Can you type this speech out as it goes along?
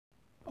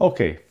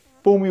Okay,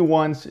 fool me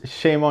once,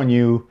 shame on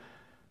you.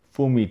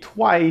 Fool me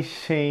twice,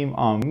 shame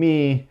on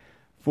me.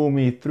 Fool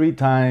me 3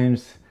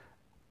 times,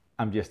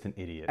 I'm just an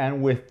idiot.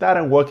 And with that,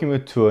 I'm welcoming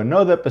you to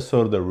another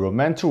episode of The Real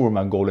Mentor, where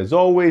my goal, as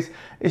always,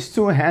 is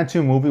to enhance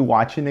your movie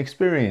watching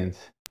experience.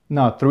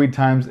 Now, 3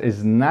 times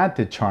is not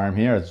the charm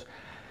here. As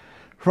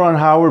Ron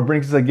Howard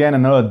brings us again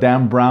another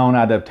Dan Brown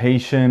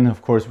adaptation.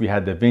 Of course, we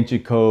had Da Vinci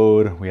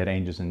Code, we had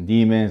Angels and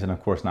Demons, and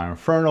of course now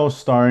Inferno,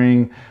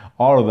 starring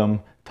all of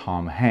them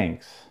Tom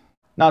Hanks.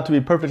 Now, to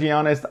be perfectly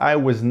honest, I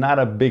was not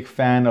a big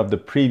fan of the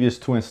previous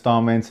 2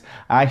 installments.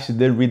 I actually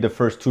did read the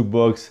first 2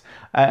 books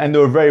and they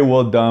were very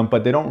well done,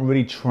 but they don't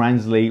really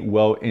translate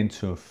well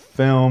into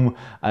film.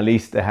 At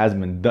least it has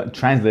been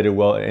translated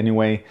well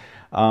anyway.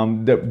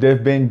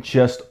 They've been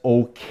just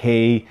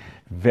okay,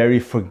 very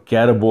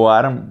forgettable.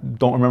 I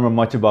don't remember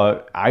much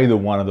about either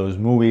one of those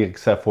movies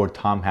except for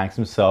Tom Hanks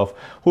himself,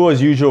 who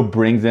as usual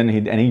brings in,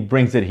 and he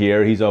brings it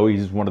here. He's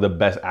always one of the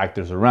best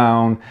actors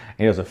around.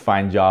 He does a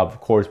fine job,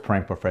 of course,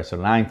 playing Professor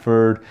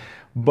Langford.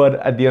 But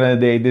at the end of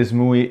the day, this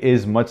movie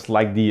is much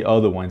like the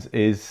other ones,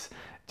 is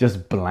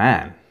just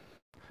bland.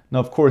 Now,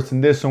 of course,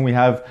 in this one, we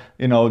have,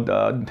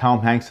 Tom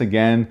Hanks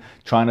again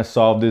trying to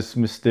solve this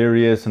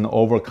mysterious and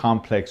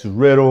over-complex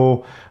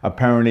riddle.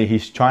 Apparently,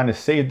 he's trying to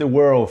save the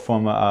world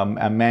from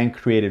a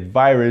man-created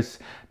virus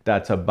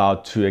that's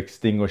about to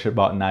extinguish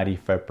about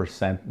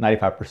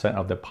 95%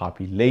 of the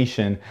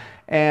population.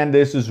 And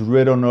this is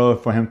riddle in order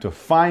for him to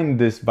find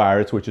this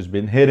virus, which has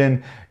been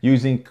hidden,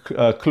 using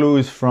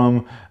clues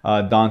from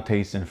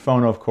Dante's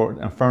Inferno, of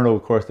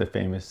course, the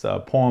famous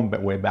poem,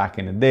 but way back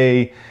in the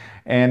day.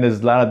 And there's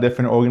a lot of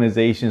different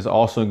organizations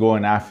also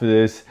going after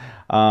this,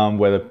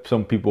 whether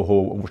some people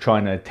who are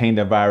trying to attain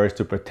the virus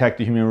to protect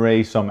the human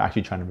race, some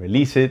actually trying to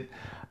release it,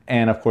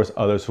 and of course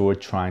others who are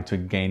trying to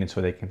gain it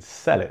so they can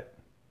sell it.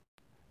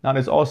 Now,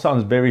 this all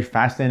sounds very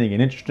fascinating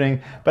and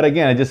interesting, but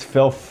again, it just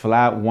fell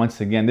flat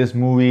once again. This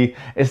movie,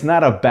 it's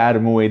not a bad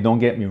movie, don't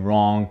get me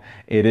wrong.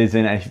 It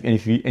isn't, and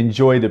if you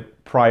enjoy the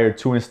prior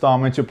 2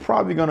 installments, you're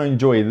probably going to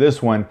enjoy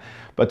this one.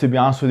 But to be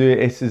honest with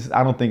you,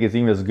 I don't think it's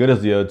even as good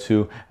as the other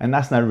 2, and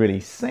that's not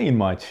really saying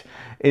much.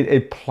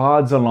 It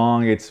plods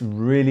along. It's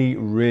really,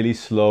 really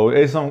slow.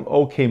 There's some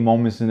okay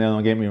moments in there,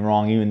 don't get me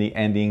wrong. Even the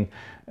ending,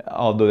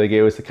 although they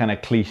gave us a kind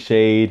of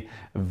cliched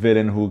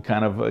villain who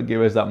kind of gave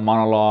us that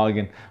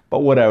monologue, but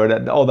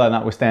whatever, all that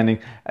notwithstanding,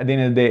 at the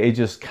end of the day, it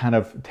just kind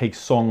of takes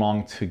so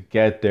long to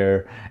get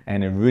there,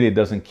 and it really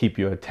doesn't keep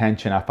your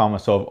attention. I found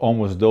myself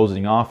almost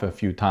dozing off a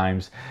few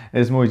times.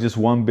 This movie is just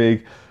one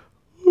big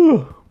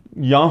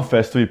yawn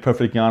fest, to be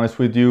perfectly honest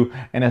with you,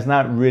 and it's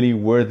not really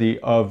worthy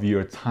of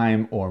your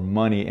time or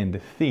money in the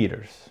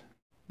theaters.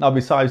 Now,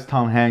 besides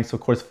Tom Hanks, of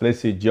course,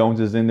 Felicity Jones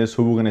is in this,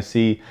 who we're going to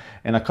see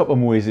in a couple of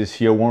movies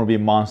this year. One will be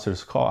Monster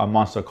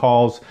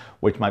Calls,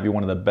 which might be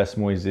one of the best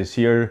movies this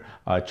year.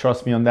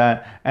 Trust me on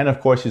that. And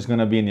of course, she's going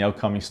to be in the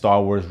upcoming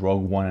Star Wars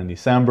Rogue One in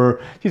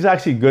December. She's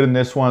actually good in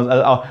this one.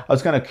 I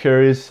was kind of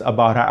curious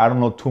about her. I don't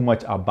know too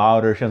much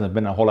about her. She hasn't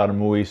been in a whole lot of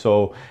movies,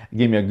 so it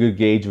gave me a good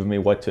gauge of me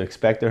what to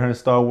expect of her in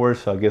Star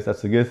Wars. So I guess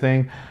that's a good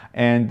thing.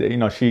 And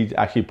she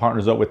actually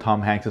partners up with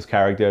Tom Hanks'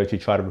 character to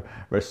try to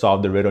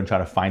resolve the riddle and try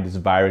to find this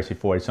virus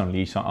before it's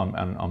unleashed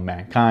on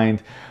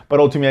mankind. But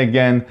ultimately,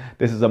 again,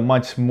 this is a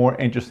much more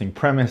interesting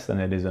premise than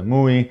it is a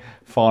movie,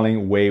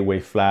 falling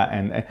way flat.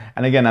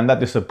 And again, I'm not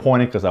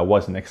disappointed because I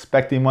wasn't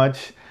expecting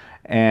much.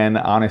 And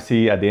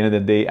honestly, at the end of the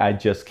day, I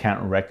just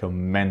can't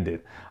recommend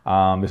it.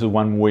 This is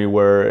one movie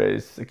where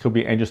it could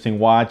be an interesting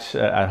watch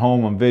at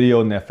home on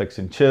video, Netflix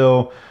and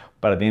chill.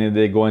 But at the end of the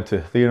day, going to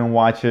the theater and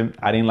watch it,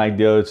 I didn't like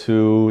the other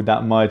 2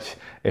 that much.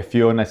 If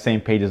you're on the same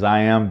page as I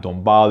am,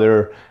 don't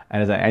bother.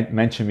 And as I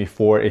mentioned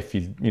before, if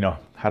you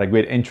had a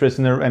great interest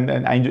in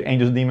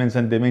Angels, Demons,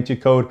 and Da Vinci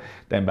Code,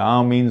 then by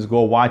all means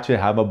go watch it,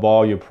 have a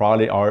ball. You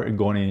probably are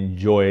going to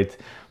enjoy it,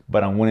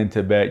 but I'm willing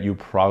to bet you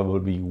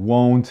probably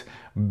won't.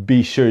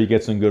 Be sure you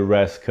get some good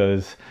rest,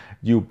 because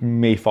you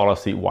may fall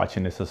asleep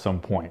watching this at some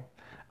point.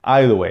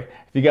 Either way,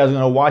 if you guys are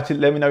going to watch it,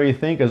 let me know what you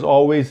think. As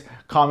always,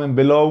 comment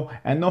below,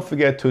 and don't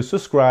forget to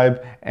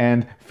subscribe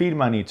and feed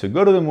my need to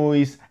go to the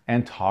movies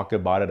and talk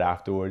about it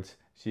afterwards.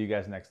 See you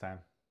guys next time.